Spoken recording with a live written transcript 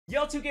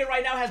2K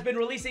right now has been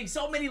releasing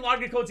so many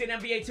logger codes in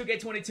NBA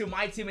 2K22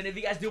 My Team, and if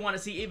you guys do want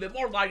to see even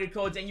more logger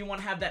codes and you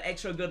want to have that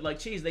extra good luck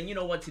cheese, then you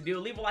know what to do.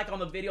 Leave a like on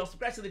the video,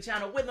 subscribe to the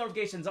channel with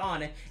notifications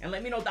on, and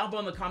let me know down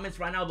below in the comments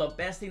right now the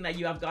best thing that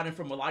you have gotten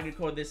from a logger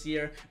code this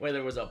year, whether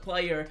it was a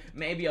player,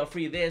 maybe a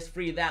free this,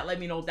 free that. Let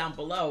me know down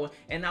below.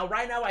 And now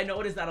right now I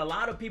noticed that a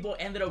lot of people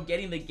ended up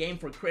getting the game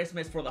for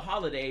Christmas, for the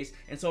holidays,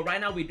 and so right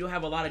now we do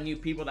have a lot of new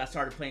people that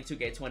started playing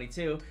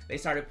 2K22. They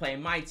started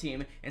playing My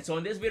Team, and so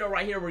in this video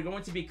right here we're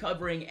going to be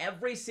covering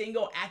every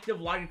single active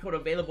logger code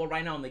available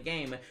right now in the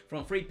game,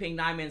 from free pink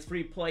diamonds,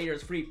 free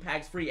players, free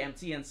packs, free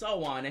MT, and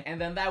so on. And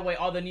then that way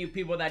all the new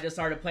people that just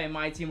started playing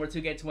My Team or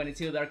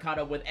 2K22, they're caught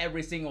up with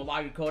every single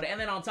logger code. And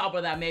then on top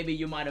of that, maybe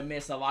you might have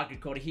missed a logger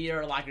code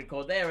here, a logger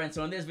code there. And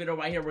so in this video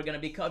right here we're going to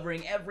be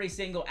covering every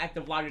single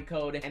active logger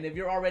code, and if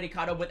you're already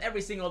caught up with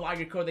every single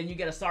logger code, then you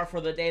get a start for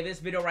the day. This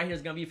video right here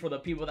is going to be for the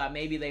people that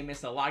maybe they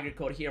missed a logger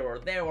code here or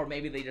there, or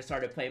maybe they just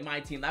started playing My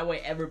Team. That way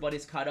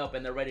everybody's caught up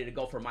and they're ready to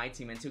go for My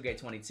Team in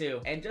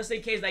 2K22. And just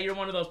in case that you're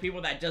one of those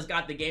people that just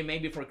got the game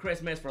maybe for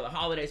Christmas, for the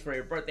holidays, for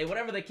your birthday,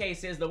 whatever the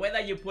case is, the way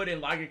that you put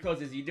in logger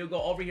codes is you do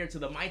go over here to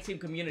the My Team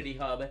Community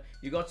Hub,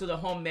 you go to the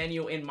home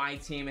menu in My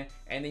Team,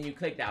 and then you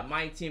click that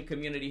My Team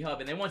Community Hub,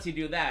 and then once you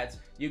do that,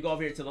 you go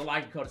over here to the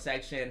logger code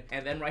section,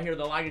 and then right here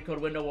the logger code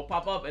window will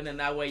pop up, and then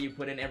that way you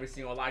put in every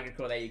single logger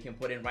code that you can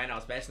put in right now,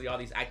 especially all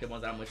these active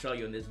ones that I'm going to show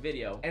you in this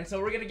video. And so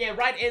we're going to get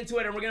right into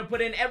it, and we're going to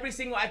put in every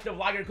single active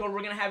logger code.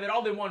 We're going to have it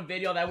all in one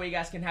video, that way you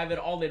guys can have it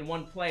all in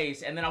one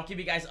place, and then I'll keep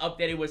you guys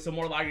updated with some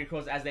more logger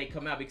codes as they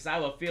come out, because I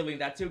have a feeling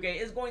that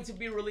 2K is going to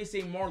be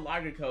releasing more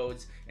logger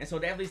codes, and so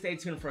definitely stay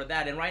tuned for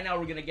that. And right now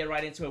we're going to get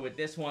right into it with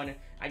this one.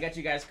 I got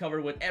you guys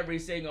covered with every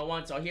single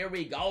one, so here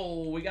we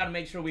go. We got to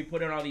make sure we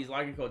put in all these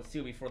logger codes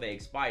too before they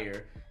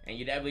expire, and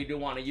you definitely do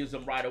want to use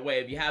them right away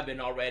if you haven't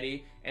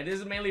already. And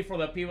this is mainly for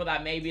the people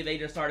that maybe they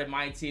just started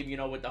My Team, you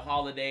know, with the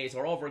holidays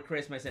or over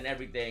Christmas and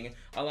everything.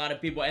 A lot of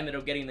people ended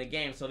up getting the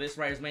game, so this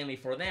right is mainly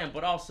for them.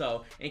 But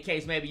also, in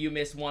case maybe you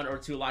missed one or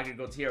two logger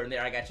codes here and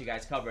there, I got you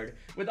guys covered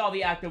with all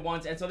the active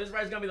ones. And so this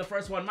right is going to be the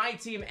first one, My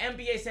Team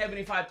NBA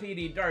 75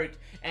 PD Dirk.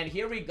 And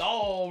here we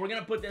go. We're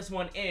going to put this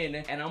one in,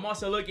 and I'm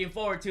also looking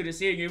forward to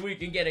seeing if we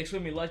can get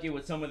extremely lucky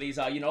with some of these,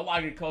 you know,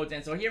 logger codes.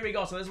 And so here we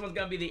go. So this one's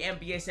going to be the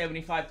NBA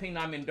 75 Pink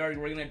Diamond Dirk.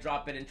 We're going to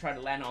drop it and try to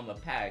land on the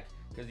pack,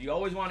 because you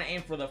always want to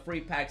aim for the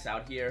free packs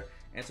out here.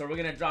 And so we're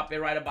going to drop it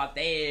right about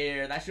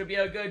there. That should be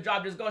a good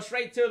drop. Just go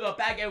straight to the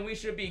pack and we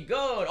should be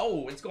good.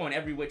 Oh, it's going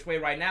every which way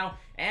right now.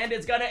 And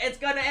it's gonna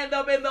end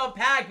up in the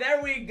pack.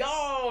 There we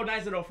go.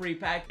 Nice little free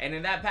pack. And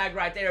in that pack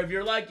right there, if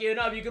you're lucky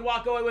enough, you can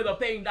walk away with a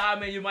pink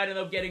diamond. You might end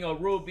up getting a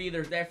ruby.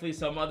 There's definitely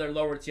some other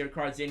lower tier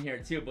cards in here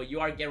too, but you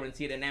are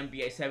guaranteed an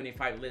NBA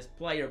 75 list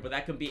player, but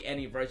that can be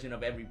any version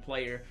of every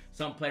player.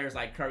 Some players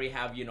like Curry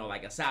have, you know,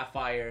 like a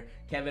sapphire.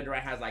 Kevin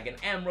Durant has like an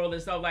emerald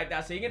and stuff like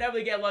that. So you can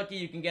definitely get lucky.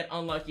 You can get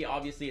unlucky.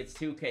 Obviously, it's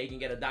 2K. You can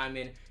get a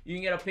diamond. You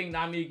can get a pink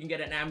diamond. You can get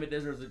an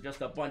amethyst. There's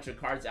just a bunch of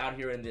cards out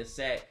here in this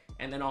set.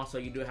 And then also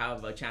you do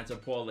have a chance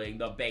of pulling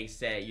the base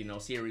set, you know,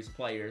 series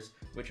players,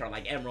 which are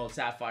like emerald,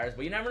 sapphires.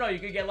 But you never know, you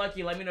could get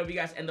lucky. Let me know if you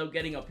guys end up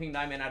getting a pink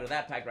diamond out of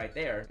that pack right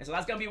there. And so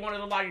that's gonna be one of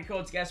the logger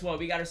codes. Guess what?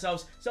 We got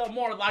ourselves some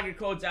more logger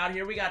codes out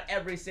here. We got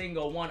every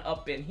single one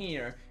up in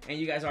here, and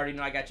you guys already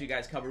know I got you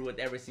guys covered with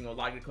every single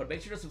logger code.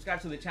 Make sure to subscribe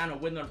to the channel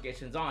with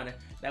notifications on.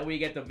 That way you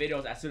get the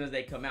videos as soon as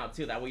they come out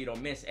too. That way you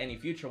don't miss any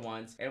future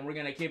ones. And we're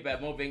gonna keep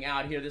it moving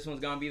out here. This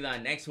one's gonna be the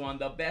next one,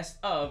 the best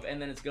of,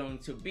 and then it's going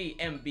to be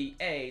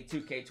NBA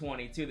 2K22.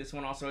 This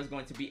one also is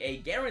going to be a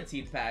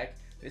guaranteed pack.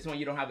 This one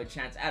you don't have a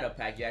chance at a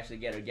pack, you actually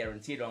get a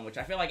guaranteed one, which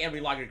I feel like every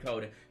logger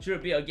code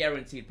should be a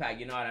guaranteed pack,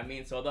 you know what I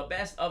mean? So the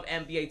best of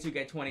NBA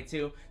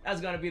 2K22,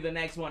 that's gonna be the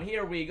next one.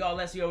 Here we go.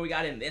 Let's see what we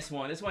got in this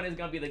one. This one is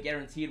gonna be the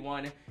guaranteed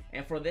one,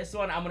 and for this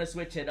one I'm gonna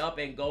switch it up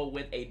and go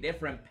with a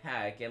different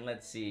pack. And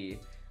let's see,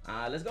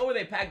 let's go with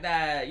a pack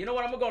that, you know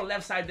what, I'm gonna go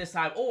left side this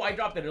time. Oh, I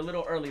dropped it a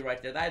little early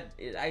right there.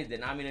 I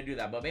did not mean to do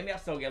that, but maybe I'll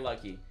still get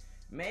lucky.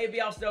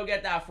 Maybe I'll still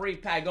get that free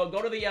pack. Go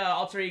to the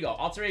alter ego.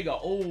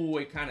 Oh,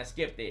 it kind of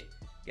skipped it.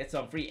 Get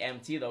some free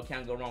MT though.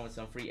 Can't go wrong with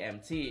some free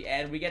MT.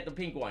 And we get the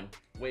pink one,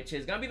 which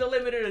is gonna be the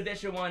limited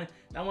edition one.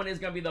 That one is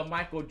gonna be the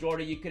Michael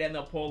Jordan. You could end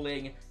up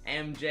pulling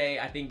MJ.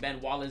 I think Ben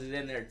Wallace is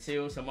in there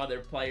too. Some other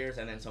players,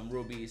 and then some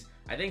rubies.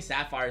 I think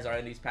sapphires are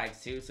in these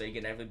packs too, so you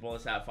can definitely pull a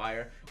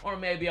sapphire, or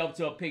maybe up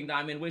to a pink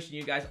diamond. Wishing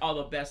you guys all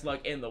the best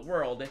luck in the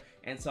world.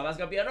 And so that's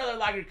gonna be another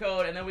logger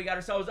code, and then we got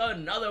ourselves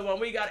another one.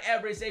 We got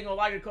every single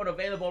logger code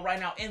available right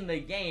now in the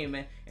game.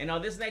 And now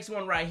this next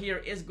one right here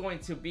is going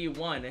to be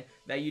one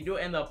that you do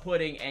end up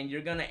putting, and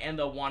you're gonna end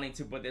up wanting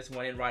to put this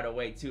one in right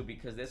away too,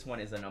 because this one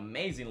is an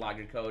amazing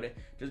logger code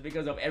just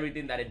because of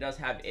everything that it does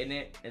have in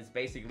it. It's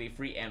basically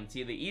free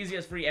MT, the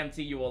easiest free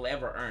MT you will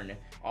ever earn.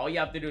 All you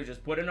have to do is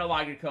just put in a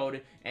logger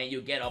code and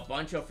you get a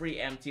bunch of free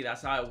MT.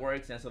 That's how it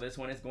works. And so this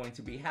one is going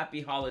to be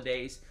Happy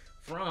Holidays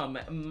from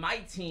My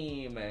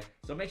Team.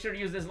 So make sure to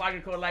use this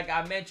logger code like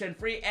I mentioned,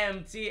 free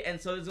MT. And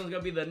so this one's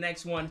gonna be the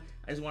next one.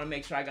 I just want to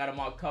make sure I got them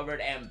all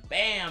covered, and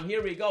bam,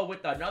 here we go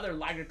with another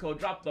logger code.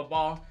 Drop the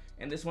ball.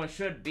 and this one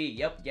should be,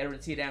 yep,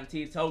 guaranteed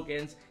MT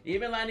tokens.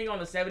 Even landing on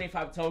the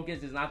 75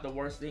 tokens is not the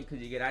worst thing,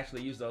 because you can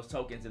actually use those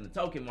tokens in the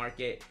token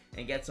market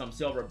and get some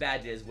silver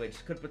badges,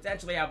 which could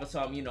potentially have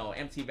some, you know,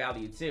 MT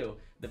value too,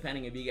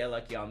 depending if you get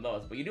lucky on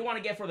those. But you do want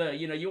to get for the,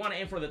 you know, you want to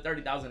aim for the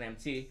 30,000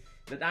 MT.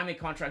 The diamond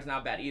contract's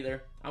not bad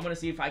either. I'm gonna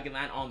see if I can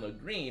land on the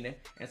green,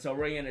 and so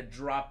we're gonna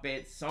drop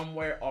it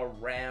somewhere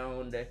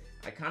around,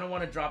 I kind of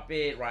want to drop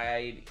it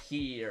right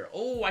here.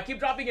 Oh, I keep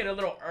dropping it a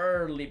little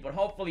early, but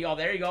hopefully, oh,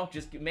 there you go.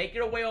 Just make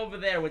your way over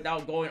there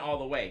without going all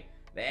the way.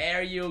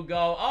 There you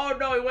go. Oh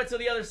no, it went to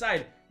the other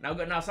side.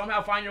 Now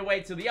somehow find your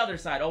way to the other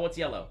side. Oh, what's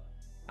yellow?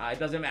 It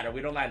doesn't matter.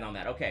 We don't land on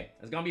that. Okay,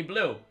 it's gonna be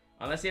blue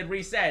unless it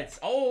resets.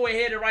 Oh, we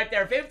hit it right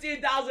there.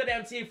 15,000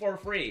 MT for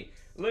free.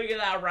 Look at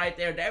that right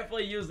there.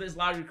 Definitely use this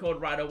logger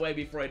code right away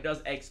before it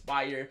does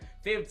expire.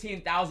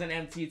 15,000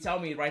 MT. Tell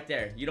me right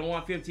there. You don't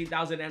want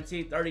 15,000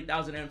 MT,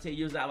 30,000 MT.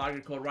 Use that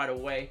logger code right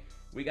away.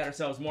 We got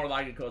ourselves more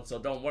logger codes, so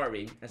don't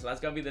worry. And so that's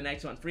going to be the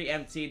next one. Free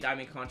MT,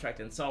 diamond contract,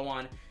 and so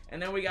on.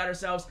 And then we got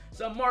ourselves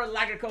some more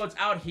logger codes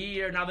out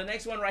here. Now, the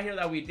next one right here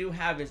that we do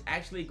have is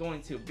actually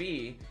going to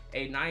be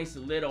a nice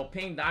little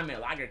pink diamond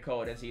logger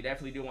code. And so you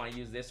definitely do want to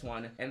use this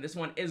one. And this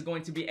one is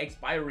going to be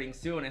expiring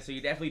soon. And so you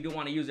definitely do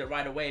want to use it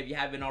right away if you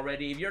haven't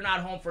already. If you're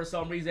not home for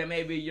some reason,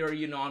 maybe you're,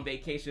 you know, on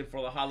vacation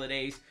for the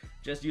holidays,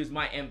 just use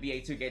my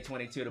NBA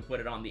 2K22 to put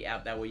it on the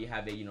app. That way you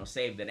have it, you know,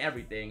 saved and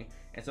everything.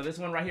 And so this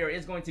one right here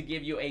is going to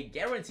give you a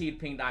guaranteed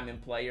pink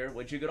diamond player,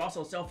 which you could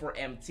also sell for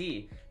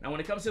MT. Now, when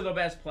it comes to the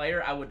best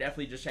player, I would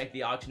definitely just check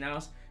the auction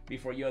house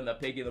before you end up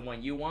picking the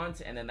one you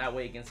want, and then that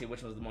way you can see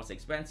which one's the most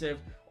expensive,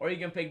 or you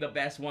can pick the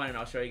best one, and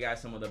I'll show you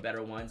guys some of the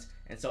better ones.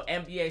 And so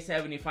NBA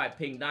 75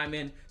 pink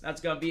diamond,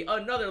 that's gonna be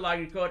another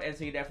logger code, and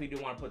so you definitely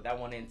do want to put that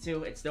one in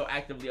too. It's still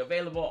actively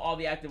available, all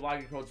the active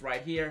logger codes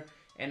right here.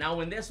 And now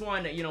when this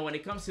one, you know, when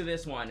it comes to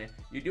this one,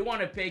 you do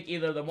want to pick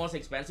either the most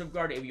expensive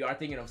card if you are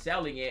thinking of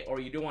selling it, or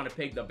you do want to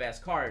pick the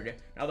best card.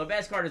 Now, the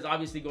best card is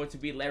obviously going to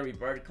be Larry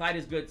Bird. Clyde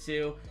is good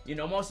too. You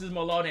know, Moses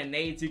Malone and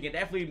Nate, you can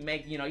definitely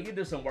make, you know, you can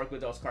do some work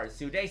with those cards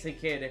too. Jason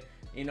Kidd,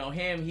 you know,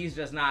 him, he's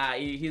just not,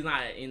 he's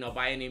not, you know,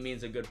 by any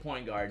means a good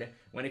point guard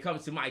when it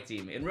comes to my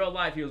team. In real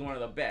life, he was one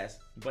of the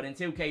best. But in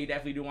 2K, you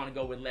definitely do want to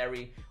go with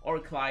Larry or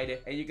Clyde.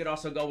 And you could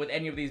also go with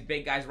any of these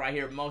big guys right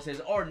here,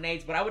 Moses or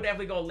Nate. But I would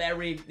definitely go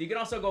Larry. You can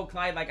also go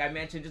Clyde, like I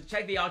mentioned. Just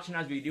check the auction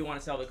house if you do want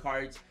to sell the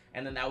cards.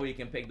 And then that way you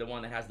can pick the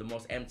one that has the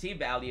most MT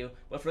value.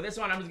 But for this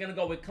one, I'm just going to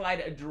go with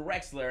Clyde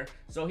Drexler.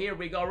 So here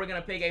we go. We're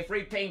going to pick a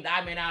free pink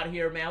diamond out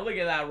here, man. Look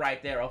at that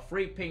right there. A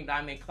free pink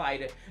diamond,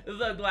 Clyde,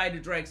 the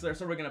Clyde Drexler.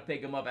 So we're going to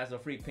pick him up as a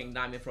free pink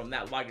diamond from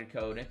that logger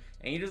code.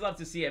 And you just love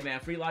to see it, man.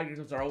 Free logger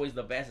codes are always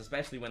the best,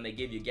 especially when they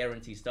give you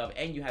guaranteed stuff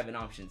and you have an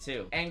option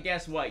too. And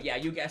guess what? Yeah,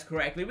 you guessed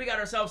correctly. We got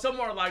ourselves some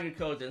more logger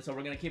codes, and so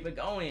we're going to keep it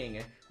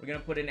going. We're going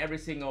to put in every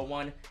single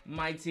one.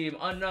 My team,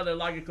 another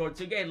logger code.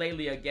 2K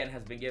lately, again,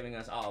 has been giving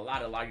us a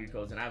lot of logger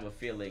codes, and I have a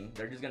feeling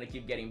they're just going to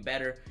keep getting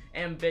better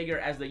and bigger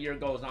as the year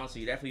goes on. So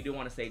you definitely do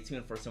want to stay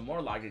tuned for some more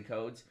logger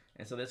codes.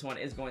 And so this one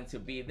is going to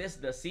be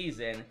the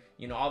season.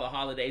 You know, all the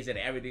holidays and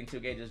everything.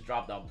 2K just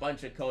dropped a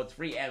bunch of codes,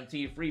 free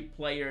MT, free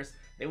players.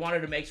 They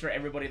wanted to make sure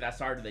everybody that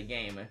started the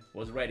game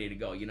was ready to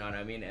go, you know what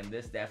I mean? And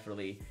this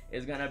definitely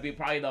is going to be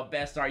probably the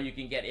best start you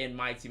can get in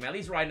my team, at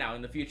least right now.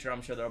 In the future,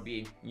 I'm sure there'll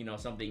be, you know,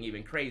 something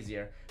even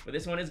crazier. But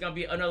this one is going to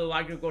be another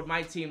logger code,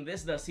 my team. This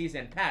is the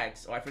season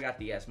packs. Oh, I forgot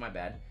the S, my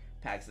bad.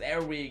 Packs,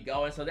 there we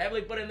go. And so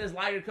definitely put in this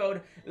logger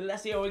code.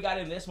 Let's see what we got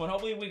in this one.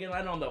 Hopefully we can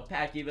land on the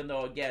pack, even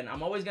though, again,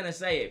 I'm always gonna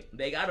say it,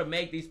 they gotta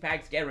make these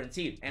packs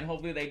guaranteed, and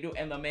hopefully they do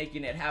end up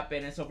making it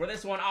happen. And so for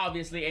this one,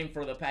 obviously aim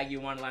for the pack. You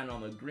want to land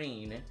on the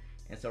green,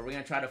 and so we're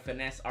gonna try to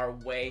finesse our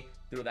way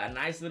through that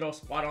nice little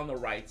spot on the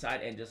right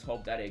side and just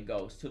hope that it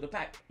goes to the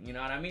pack, you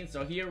know what I mean?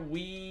 So here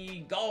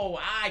we go.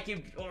 I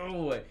keep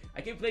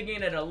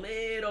clicking it a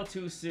little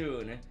too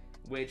soon,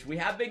 which we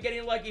have been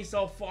getting lucky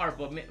so far,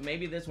 but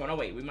maybe this one. Oh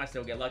wait, we might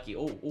still get lucky.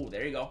 Oh,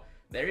 there you go.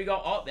 There you go.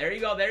 Oh, there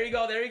you go. There you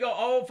go. There you go.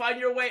 Oh, find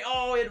your way.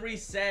 Oh, it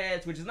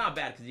resets, which is not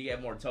bad because you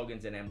get more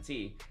tokens in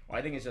MT. Or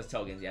I think it's just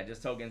tokens. Yeah,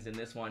 just tokens in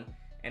this one.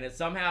 And it's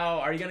somehow,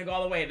 are you going to go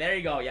all the way? There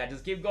you go. Yeah,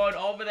 just keep going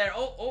over there.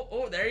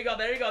 Oh, there you go.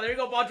 There you go. There you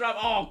go. Ball drop.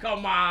 Oh,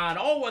 come on.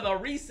 Oh, well, the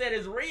reset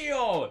is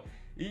real.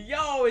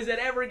 Yo, is it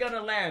ever going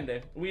to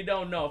land? We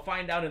don't know.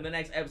 Find out in the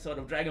next episode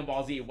of Dragon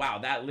Ball Z. Wow,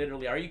 that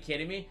literally, are you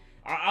kidding me?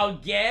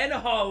 Again?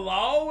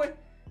 Hello?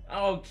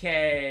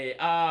 Okay.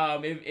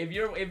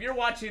 If you're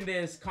watching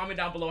this, comment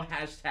down below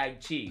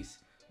 #cheese.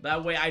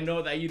 That way I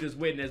know that you just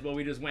witnessed what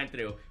we just went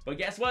through. But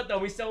guess what though?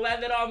 We still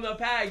landed on the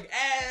pack.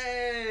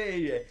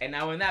 Hey! And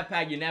now in that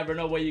pack, you never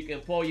know what you can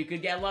pull. You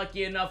could get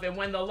lucky enough and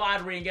win the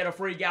lottery and get a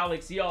free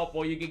Galaxy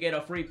Opal. You could get a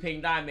free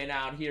pink diamond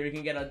out here. You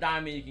can get a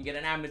diamond. You can get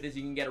an amethyst.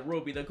 You can get a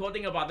ruby. The cool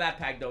thing about that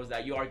pack though is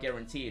that you are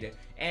guaranteed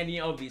any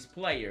of these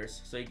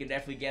players. So you can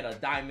definitely get a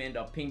diamond,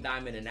 a pink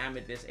diamond, an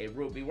amethyst, a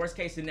ruby. Worst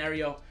case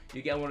scenario,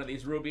 you get one of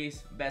these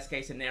rubies. Best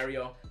case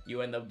scenario,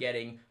 you end up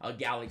getting a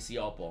Galaxy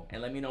Opal.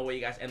 And let me know what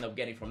you guys end up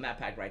getting from that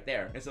pack right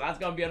there. And so that's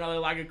gonna be another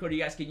logger code you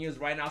guys can use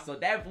right now. So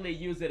definitely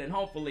use it, and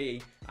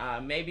hopefully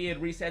maybe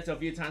it resets a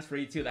few times for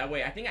you too. That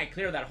way, I think I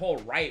cleared that whole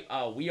right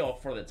wheel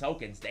for the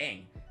tokens.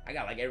 Dang. I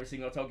got like every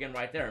single token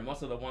right there, and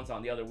most of the ones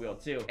on the other wheel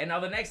too. And now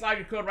the next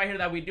logger code right here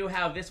that we do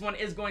have, this one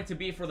is going to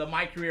be for the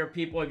My Career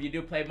people. If you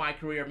do play My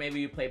Career, maybe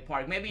you play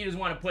Park, maybe you just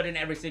want to put in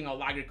every single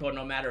logger code,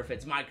 no matter if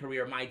it's My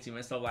Career, My Team,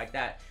 and stuff like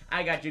that.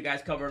 I got you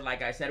guys covered,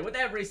 like I said, with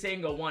every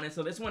single one. And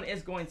so this one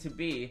is going to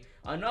be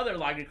another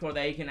logger code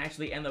that you can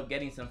actually end up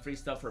getting some free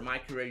stuff for My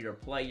Career, your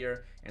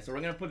player. And so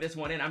we're gonna put this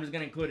one in. I'm just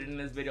gonna include it in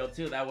this video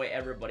too. That way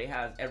everybody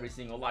has every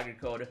single logger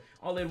code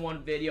all in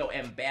one video,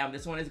 and bam,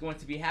 this one is going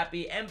to be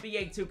Happy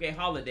NBA 2K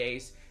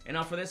Holidays. And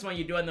now for this one,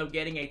 you do end up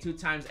getting a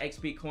 2x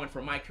XP coin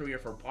for My Career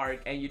for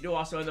Park, and you do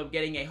also end up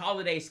getting a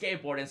holiday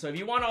skateboard. And so if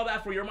you want all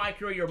that for your My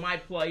Career, your My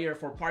Player,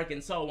 for Park,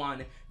 and so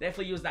on,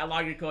 definitely use that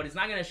logger code. It's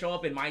not going to show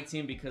up in My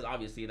Team because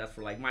obviously that's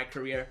for like My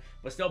Career,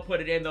 but still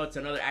put it in though. It's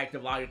another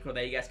active logger code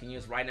that you guys can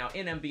use right now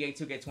in NBA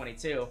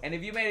 2K22. And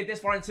if you made it this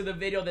far into the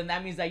video, then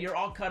that means that you're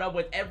all caught up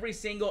with every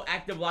single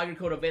active logger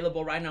code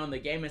available right now in the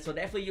game. And so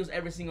definitely use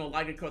every single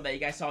logger code that you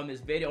guys saw in this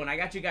video, and I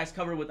got you guys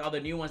covered with all the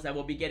new ones that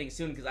we'll be getting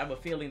soon, because I have a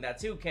feeling that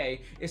 2K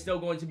is still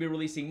going to be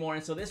releasing more.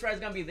 And so this ride is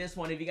going to be this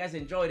one. If you guys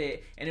enjoyed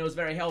it and it was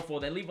very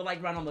helpful, then leave a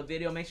like right on the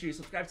video. Make sure you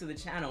subscribe to the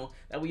channel,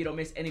 that way you don't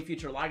miss any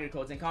future logger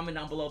codes, and comment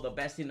down below the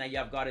best thing that you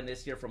have gotten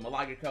this year from a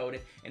logger code.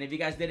 And if you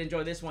guys did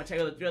enjoy this one, check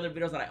out the 3 other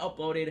videos that I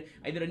uploaded.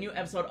 I did a new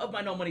episode of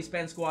my No Money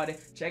Spend Squad.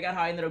 Check out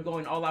how I ended up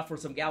going all out for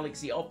some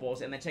Galaxy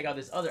Opals, and then check out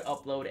this other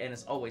upload. And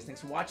as always,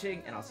 thanks for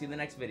watching, and I'll see you in the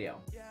next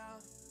video.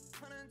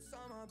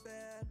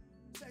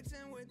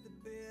 With the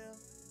bill,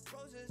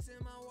 roses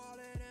in my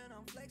wallet, and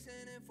I'm flexing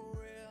it for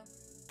real.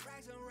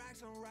 Racks and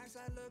racks and racks,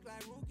 I look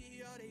like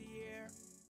rookie of the year.